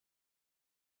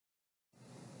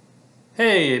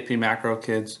Hey, AP Macro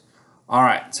kids. All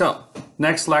right, so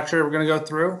next lecture we're going to go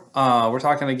through, we're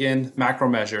talking again macro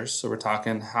measures. So we're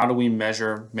talking how do we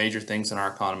measure major things in our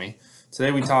economy. Today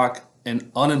we talk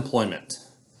in unemployment.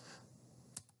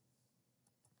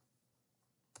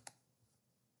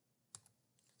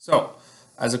 So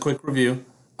as a quick review,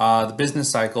 the business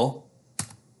cycle,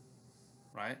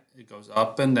 right? It goes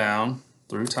up and down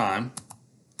through time.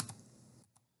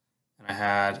 And I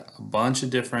had a bunch of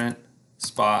different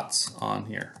spots on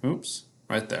here. Oops,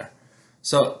 right there.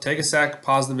 So take a sec,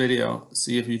 pause the video,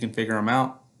 see if you can figure them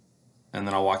out, and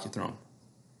then I'll walk you through them.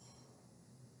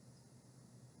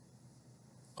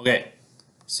 Okay,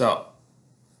 so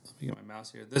let me get my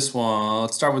mouse here. This one,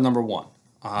 let's start with number one.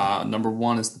 Number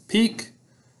one is the peak.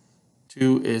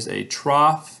 2 is a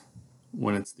trough.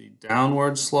 When it's the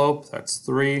downward slope, that's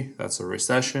 3. That's a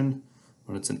recession.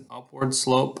 When it's an upward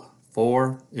slope,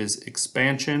 4 is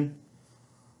expansion.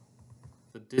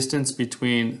 The distance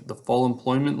between the full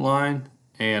employment line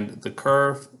and the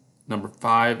curve, number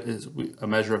 5, is a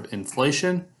measure of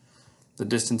inflation. The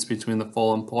distance between the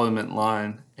full employment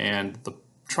line and the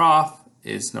trough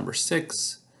is number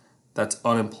 6. That's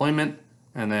unemployment.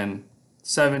 And then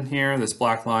 7 here, this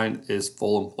black line, is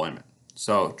full employment.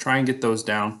 So try and get those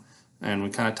down. And we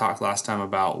kind of talked last time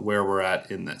about where we're at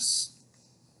in this.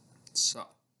 So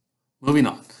moving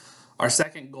on. Our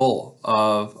second goal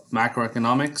of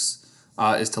macroeconomics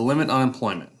is to limit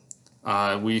unemployment.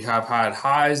 We have had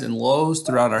highs and lows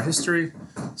throughout our history.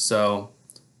 So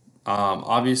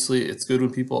obviously it's good when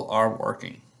people are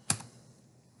working.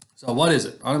 So what is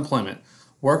it? Unemployment.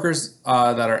 Workers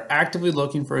that are actively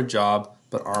looking for a job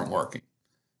but aren't working.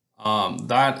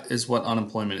 That is what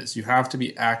unemployment is. You have to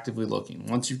be actively looking.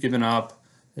 Once you've given up,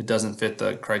 it doesn't fit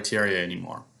the criteria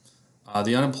anymore.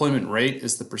 The unemployment rate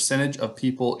is the percentage of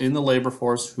people in the labor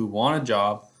force who want a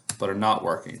job but are not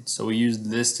working. So we use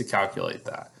this to calculate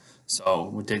that.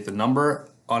 So we take the number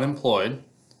unemployed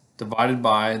divided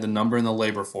by the number in the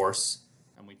labor force,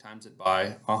 and we times it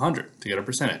by 100 to get a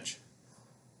percentage.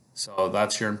 So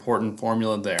that's your important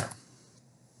formula there.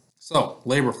 So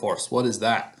labor force, what is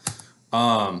that?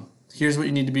 Here's what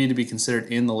you need to be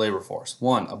considered in the labor force.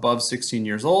 1, above 16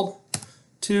 years old.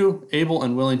 2, able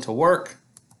and willing to work.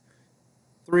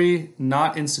 3,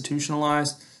 not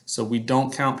institutionalized. So we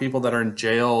don't count people that are in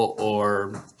jail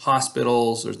or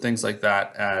hospitals or things like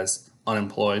that as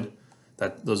unemployed.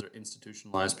 Those are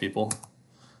institutionalized people.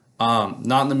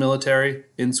 Not in the military,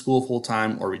 in school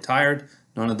full-time, or retired.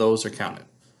 None of those are counted.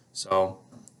 So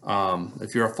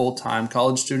if you're a full-time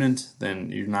college student,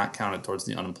 then you're not counted towards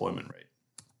the unemployment rate.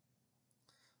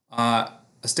 A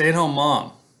stay-at-home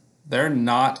mom, they're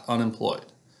not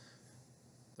unemployed.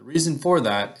 The reason for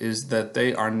that is that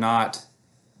they are not,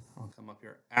 I'll come up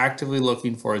here, actively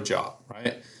looking for a job,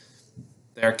 right?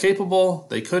 They are capable,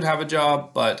 they could have a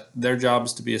job, but their job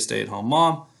is to be a stay-at-home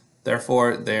mom.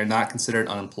 Therefore, they are not considered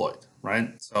unemployed,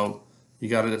 right? So you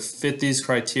got to fit these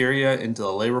criteria into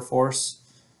the labor force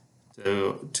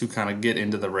to kind of get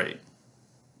into the rate.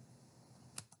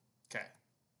 Okay.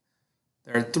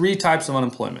 There are 3 types of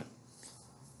unemployment.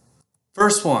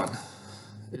 First one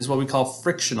is what we call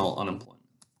frictional unemployment.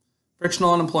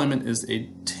 Frictional unemployment is a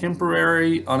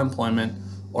temporary unemployment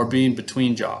or being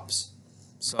between jobs.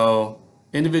 So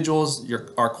individuals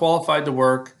are qualified to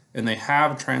work and they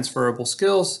have transferable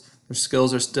skills. Their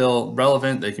skills are still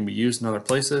relevant. They can be used in other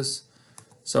places.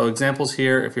 So examples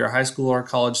here, if you're a high school or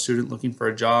college student looking for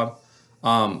a job,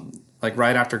 like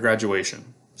right after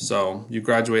graduation. So you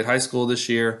graduate high school this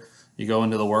year, you go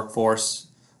into the workforce,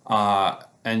 and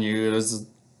there's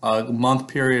a month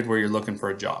period where you're looking for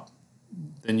a job.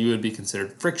 Then you would be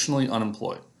considered frictionally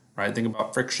unemployed, right? Think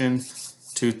about friction,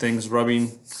 2 things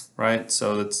rubbing, right?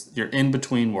 So you're in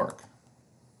between work.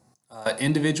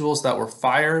 Individuals that were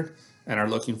fired and are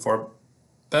looking for a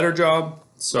better job.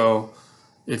 So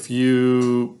if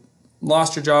you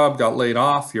lost your job, got laid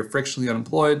off, you're frictionally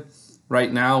unemployed.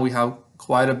 Right now we have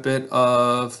quite a bit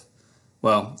of,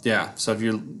 well, yeah, so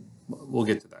we'll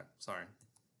get to that, sorry.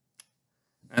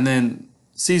 And then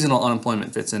seasonal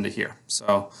unemployment fits into here.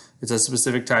 So it's a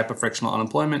specific type of frictional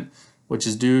unemployment, which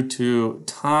is due to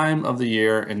time of the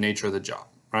year and nature of the job,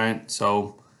 right?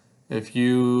 So if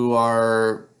you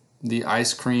are the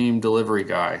ice cream delivery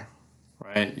guy,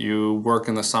 right? You work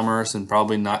in the summers and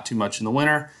probably not too much in the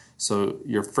winter, so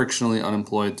you're frictionally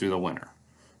unemployed through the winter,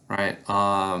 right?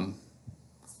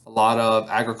 A lot of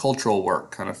agricultural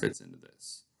work kind of fits into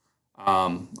this.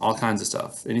 All kinds of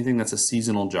stuff. Anything that's a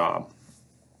seasonal job.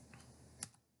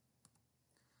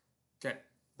 Okay,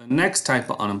 the next type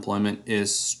of unemployment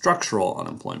is structural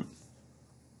unemployment.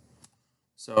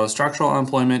 So structural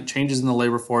unemployment, changes in the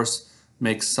labor force,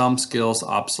 makes some skills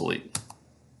obsolete.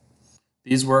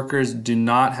 These workers do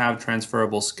not have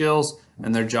transferable skills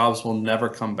and their jobs will never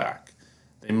come back.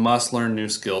 They must learn new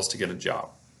skills to get a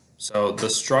job. So the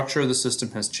structure of the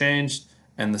system has changed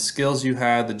and the skills you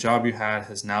had, the job you had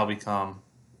has now become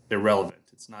irrelevant.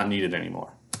 It's not needed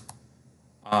anymore.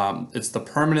 It's the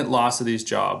permanent loss of these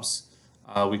jobs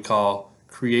we call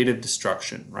creative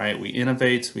destruction, right? We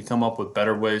innovate, we come up with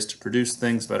better ways to produce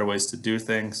things, better ways to do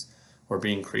things. We're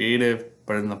being creative,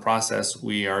 but in the process,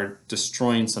 we are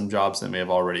destroying some jobs that may have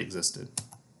already existed.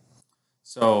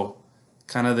 So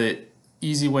kind of the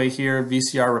easy way here,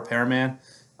 VCR repairman.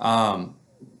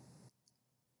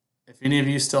 If any of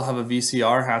you still have a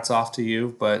VCR, hats off to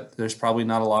you, but there's probably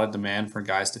not a lot of demand for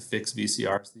guys to fix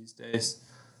VCRs these days.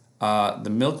 The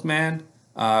milkman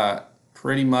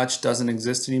pretty much doesn't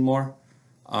exist anymore.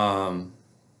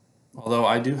 Although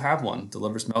I do have one,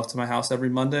 delivers milk to my house every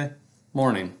Monday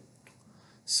morning.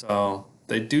 So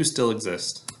they do still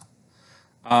exist.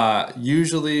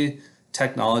 Usually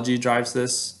technology drives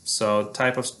this. So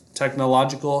type of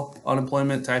technological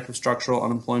unemployment, type of structural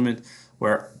unemployment,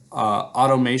 where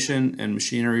automation and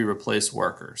machinery replace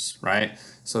workers, right?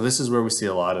 So this is where we see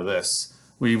a lot of this.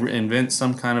 We invent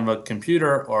some kind of a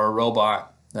computer or a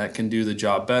robot that can do the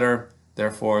job better.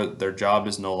 Therefore, their job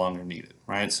is no longer needed,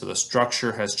 right? So the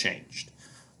structure has changed.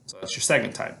 So that's your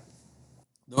second type.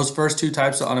 Those first two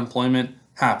types of unemployment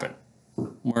happen.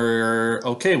 We're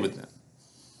okay with them.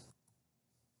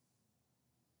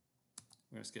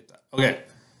 We're going to skip that. Okay,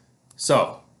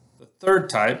 so the third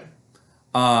type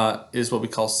is what we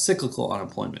call cyclical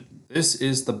unemployment. This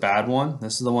is the bad one.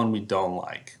 This is the one we don't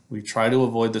like. We try to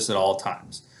avoid this at all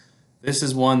times. This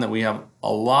is one that we have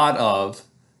a lot of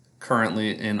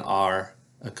currently in our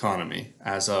economy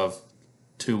as of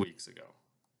 2 weeks ago.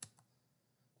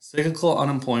 Cyclical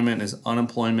unemployment is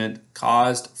unemployment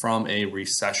caused from a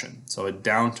recession, so a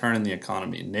downturn in the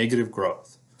economy, negative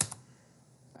growth.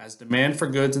 As demand for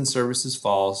goods and services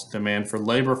falls, demand for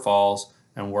labor falls,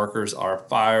 and workers are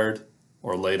fired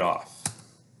or laid off.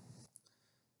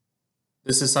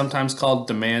 This is sometimes called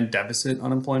demand deficit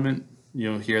unemployment.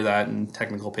 You'll hear that in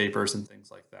technical papers and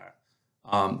things like that.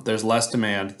 There's less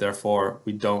demand, therefore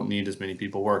we don't need as many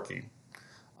people working.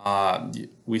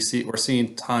 We're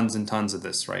seeing tons and tons of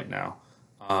this right now.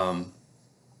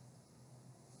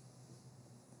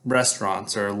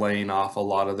 Restaurants are laying off a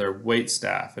lot of their wait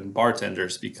staff and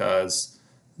bartenders because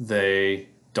they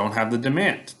don't have the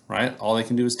demand, right? All they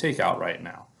can do is takeout right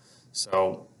now.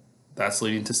 So that's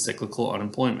leading to cyclical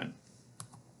unemployment.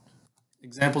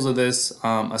 Examples of this,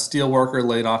 a steel worker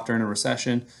laid off during a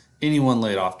recession, anyone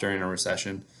laid off during a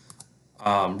recession.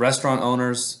 Restaurant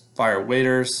owners fire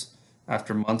waiters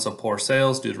after months of poor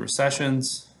sales due to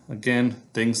recessions. Again,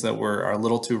 things that are a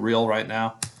little too real right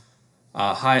now.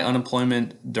 High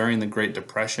unemployment during the Great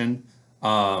Depression.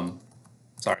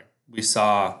 We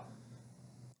saw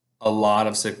a lot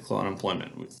of cyclical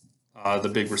unemployment. The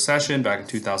big recession back in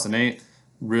 2008,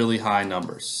 really high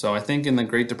numbers. So I think in the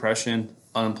Great Depression,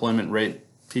 unemployment rate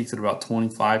peaked at about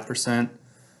 25%.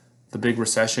 The big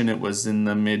recession, it was in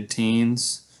the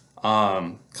mid-teens.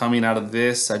 Coming out of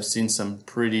this, I've seen some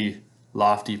pretty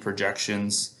lofty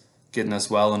projections getting us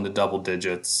well into double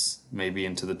digits, maybe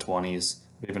into the 20s.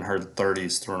 I've even heard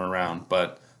 30s thrown around,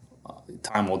 but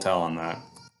time will tell on that.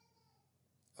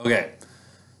 Okay,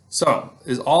 so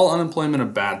is all unemployment a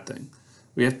bad thing?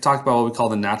 We have to talk about what we call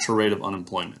the natural rate of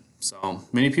unemployment. So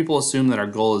many people assume that our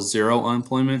goal is zero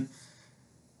unemployment.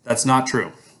 That's not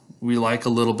true. We like a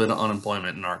little bit of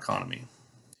unemployment in our economy.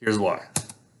 Here's why.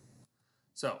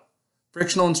 So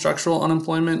frictional and structural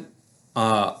unemployment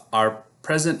are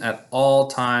present at all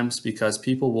times because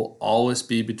people will always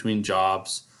be between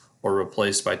jobs or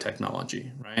replaced by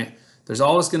technology, right? There's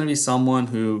always going to be someone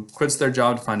who quits their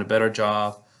job to find a better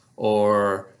job,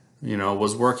 or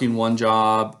was working one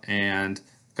job and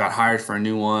got hired for a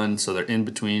new one, so they're in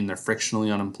between, they're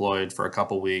frictionally unemployed for a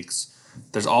couple weeks.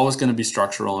 There's always going to be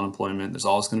structural unemployment, there's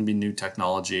always going to be new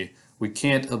technology. We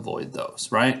can't avoid those,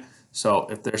 right? So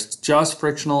if there's just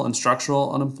frictional and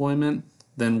structural unemployment,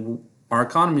 then our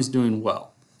economy is doing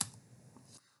well.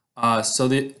 So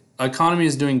the economy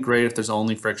is doing great if there's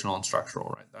only frictional and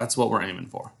structural, right? That's what we're aiming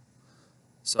for.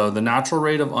 So the natural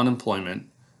rate of unemployment,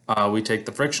 we take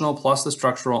the frictional plus the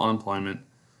structural unemployment,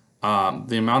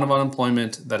 the amount of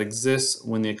unemployment that exists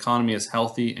when the economy is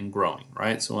healthy and growing,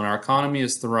 right? So when our economy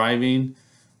is thriving,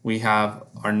 we have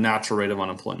our natural rate of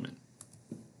unemployment.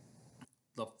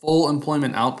 The full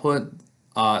employment output,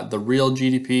 the real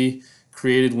GDP,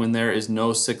 created when there is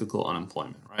no cyclical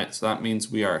unemployment, right? So that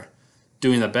means we are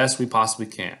doing the best we possibly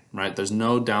can, right? There's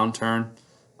no downturn.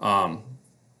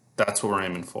 That's what we're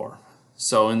aiming for.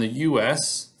 So in the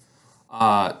US,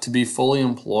 To be fully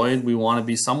employed, we want to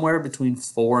be somewhere between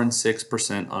 4 and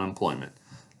 6% unemployment.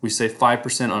 We say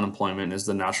 5% unemployment is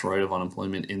the natural rate of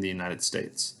unemployment in the United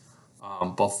States.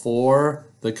 Before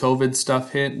the COVID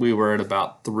stuff hit, we were at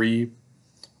about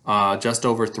just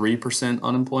over 3%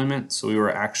 unemployment. So we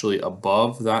were actually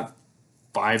above that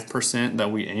 5% that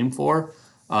we aim for,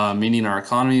 meaning our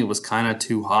economy was kind of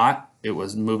too hot. It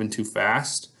was moving too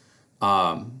fast.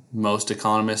 Most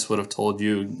economists would have told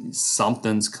you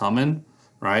something's coming,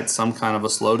 right? Some kind of a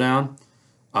slowdown.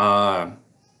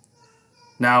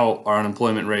 Now our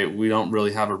unemployment rate, we don't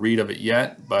really have a read of it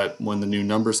yet, but when the new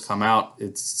numbers come out,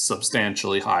 it's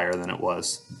substantially higher than it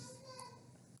was.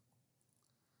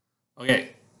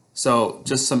 Okay, so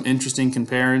just some interesting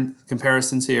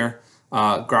comparisons here.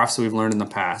 Graphs that we've learned in the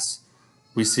past.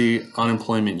 We see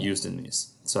unemployment used in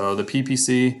these. So the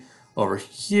PPC over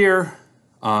here,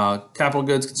 capital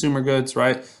goods, consumer goods,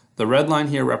 right? The red line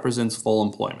here represents full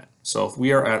employment. So if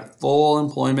we are at full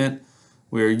employment,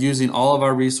 we are using all of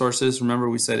our resources. Remember,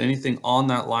 we said anything on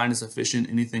that line is efficient,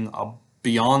 anything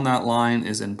beyond that line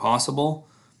is impossible.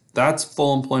 That's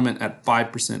full employment at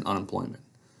 5% unemployment.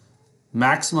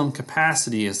 Maximum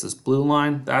capacity is this blue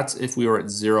line. That's if we were at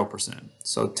 0%.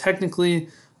 So technically,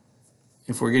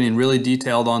 if we're getting really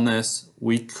detailed on this,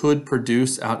 we could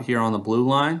produce out here on the blue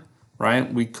line,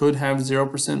 right? We could have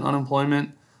 0%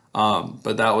 unemployment,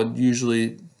 but that would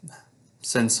usually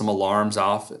send some alarms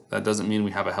off. That doesn't mean we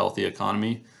have a healthy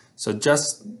economy. So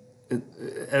just, it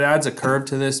adds a curve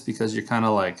to this because you're kind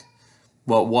of like,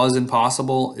 what was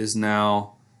impossible is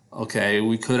now, okay,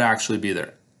 we could actually be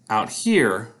there. Out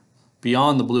here,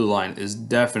 beyond the blue line is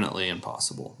definitely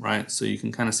impossible, right? So you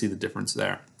can kind of see the difference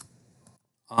there.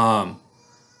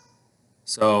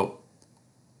 So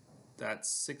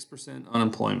that's 6%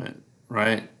 unemployment,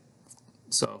 right?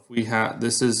 So if we have,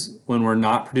 this is when we're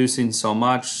not producing so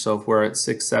much. So if we're at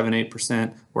 6, 7,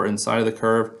 8%, we're inside of the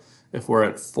curve. If we're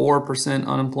at 4%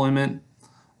 unemployment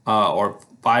or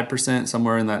 5%,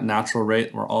 somewhere in that natural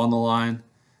rate, we're on the line.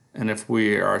 And if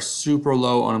we are super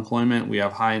low unemployment, we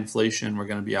have high inflation, we're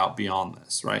going to be out beyond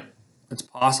this, right? It's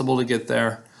possible to get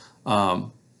there,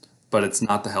 but it's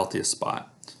not the healthiest spot.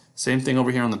 Same thing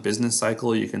over here on the business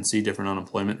cycle. You can see different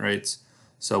unemployment rates.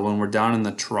 So when we're down in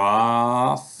the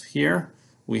trough here,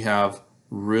 we have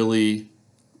really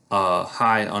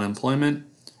high unemployment.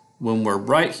 When we're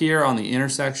right here on the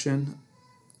intersection,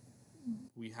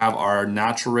 we have our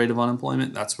natural rate of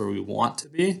unemployment. That's where we want to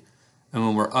be. And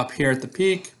when we're up here at the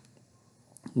peak,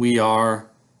 we are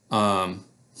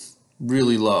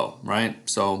really low, right?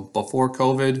 So before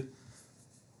COVID,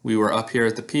 we were up here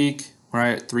at the peak,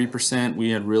 right? 3%, we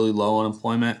had really low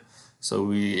unemployment. So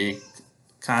we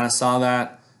kind of saw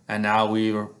that, and now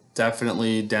we are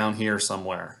definitely down here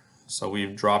somewhere. So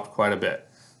we've dropped quite a bit.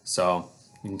 So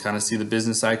you can kind of see the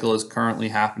business cycle is currently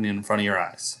happening in front of your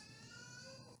eyes.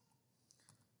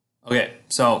 Okay,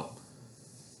 so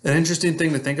an interesting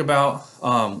thing to think about,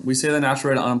 we say the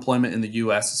natural rate of unemployment in the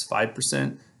US is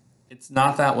 5%. It's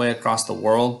not that way across the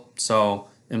world. So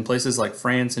in places like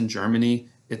France and Germany,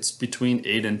 it's between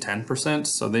 8 and 10%.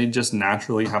 So they just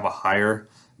naturally have a higher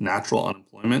natural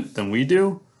unemployment than we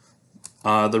do.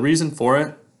 The reason for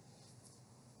it,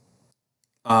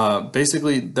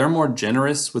 basically, they're more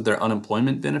generous with their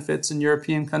unemployment benefits in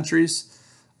European countries.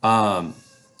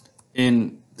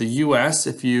 In the US,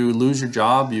 if you lose your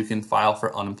job, you can file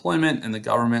for unemployment and the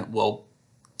government will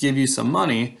give you some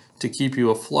money to keep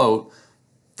you afloat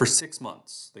for 6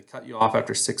 months. They cut you off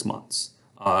after 6 months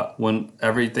when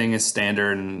everything is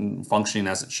standard and functioning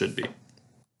as it should be.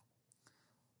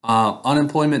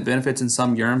 Unemployment benefits in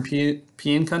some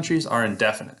European countries are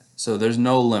indefinite. So there's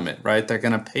no limit, right? They're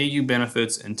going to pay you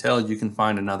benefits until you can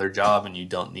find another job and you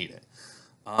don't need it.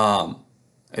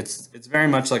 It's very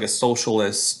much like a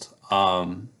socialist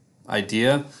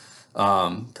idea,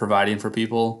 providing for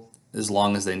people as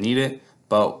long as they need it,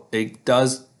 but it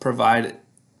does provide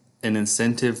an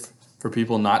incentive for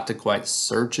people not to quite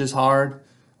search as hard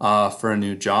for a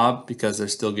new job because they're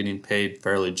still getting paid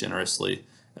fairly generously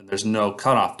and there's no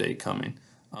cutoff date coming.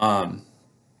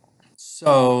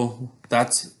 So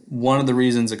that's one of the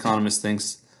reasons economists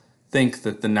think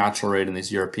that the natural rate in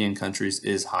these European countries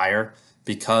is higher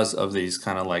because of these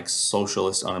kind of like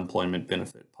socialist unemployment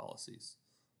benefit policies.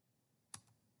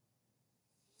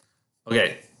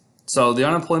 Okay, so the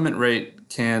unemployment rate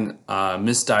can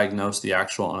misdiagnose the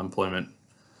actual unemployment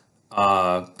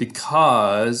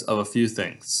because of a few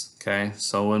things. Okay,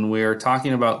 so when we're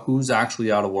talking about who's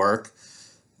actually out of work,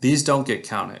 these don't get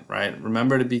counted, right?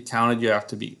 Remember, to be counted, you have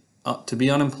to be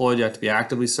unemployed, you have to be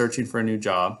actively searching for a new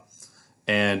job,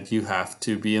 and you have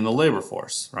to be in the labor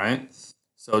force, right?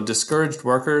 So discouraged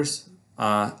workers,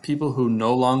 people who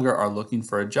no longer are looking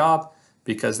for a job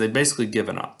because they've basically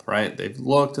given up, right? They've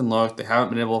looked and looked, they haven't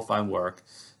been able to find work,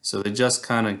 so they just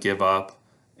kind of give up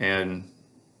and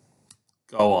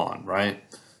go on, right?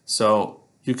 So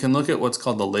you can look at what's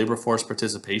called the labor force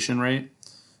participation rate.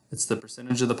 It's the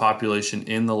percentage of the population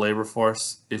in the labor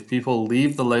force. If people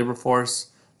leave the labor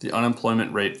force, the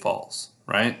unemployment rate falls,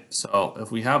 right? So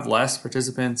if we have less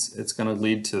participants, it's going to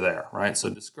lead to there, right? So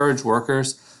discouraged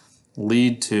workers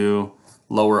lead to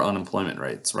lower unemployment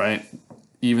rates, right?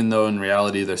 Even though in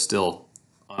reality they're still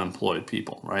unemployed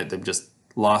people, right? They've just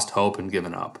lost hope and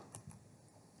given up.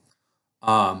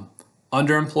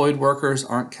 Underemployed workers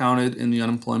aren't counted in the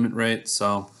unemployment rate,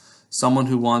 so someone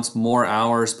who wants more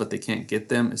hours but they can't get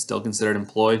them is still considered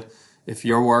employed. If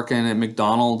you're working at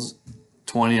McDonald's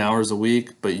 20 hours a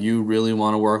week, but you really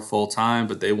want to work full time,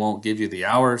 but they won't give you the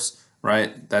hours,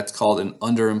 right? That's called an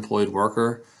underemployed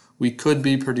worker. We could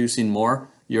be producing more.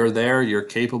 You're there, you're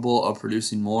capable of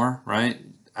producing more, right?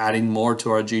 Adding more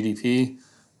to our GDP,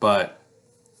 but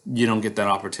you don't get that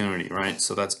opportunity, right?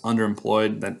 So that's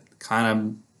underemployed. That kind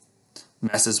of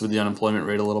messes with the unemployment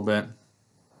rate a little bit.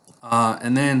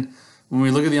 And then when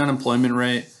we look at the unemployment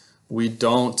rate, we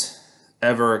don't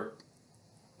ever,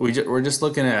 we're just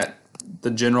looking at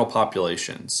the general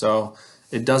population. So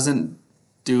it doesn't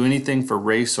do anything for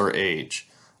race or age.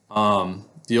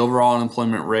 The overall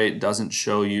unemployment rate doesn't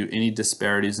show you any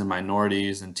disparities in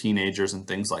minorities and teenagers and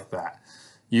things like that.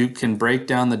 You can break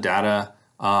down the data.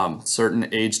 Certain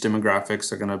age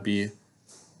demographics are going to be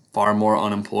far more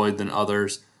unemployed than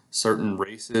others. Certain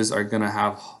races are going to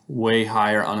have way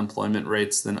higher unemployment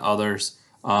rates than others.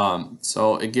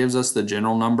 So it gives us the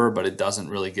general number, but it doesn't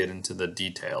really get into the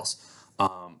details.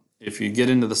 If you get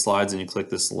into the slides and you click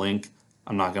this link,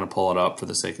 I'm not going to pull it up for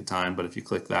the sake of time, but if you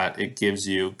click that, it gives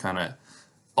you kind of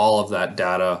all of that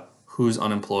data, who's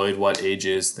unemployed, what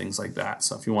ages, things like that.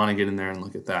 So if you want to get in there and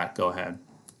look at that, go ahead.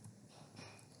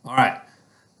 All right.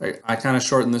 I kind of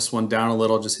shortened this one down a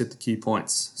little, just hit the key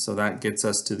points. So that gets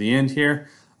us to the end here.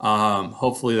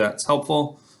 Hopefully that's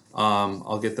helpful.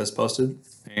 I'll get this posted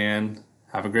and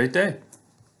have a great day.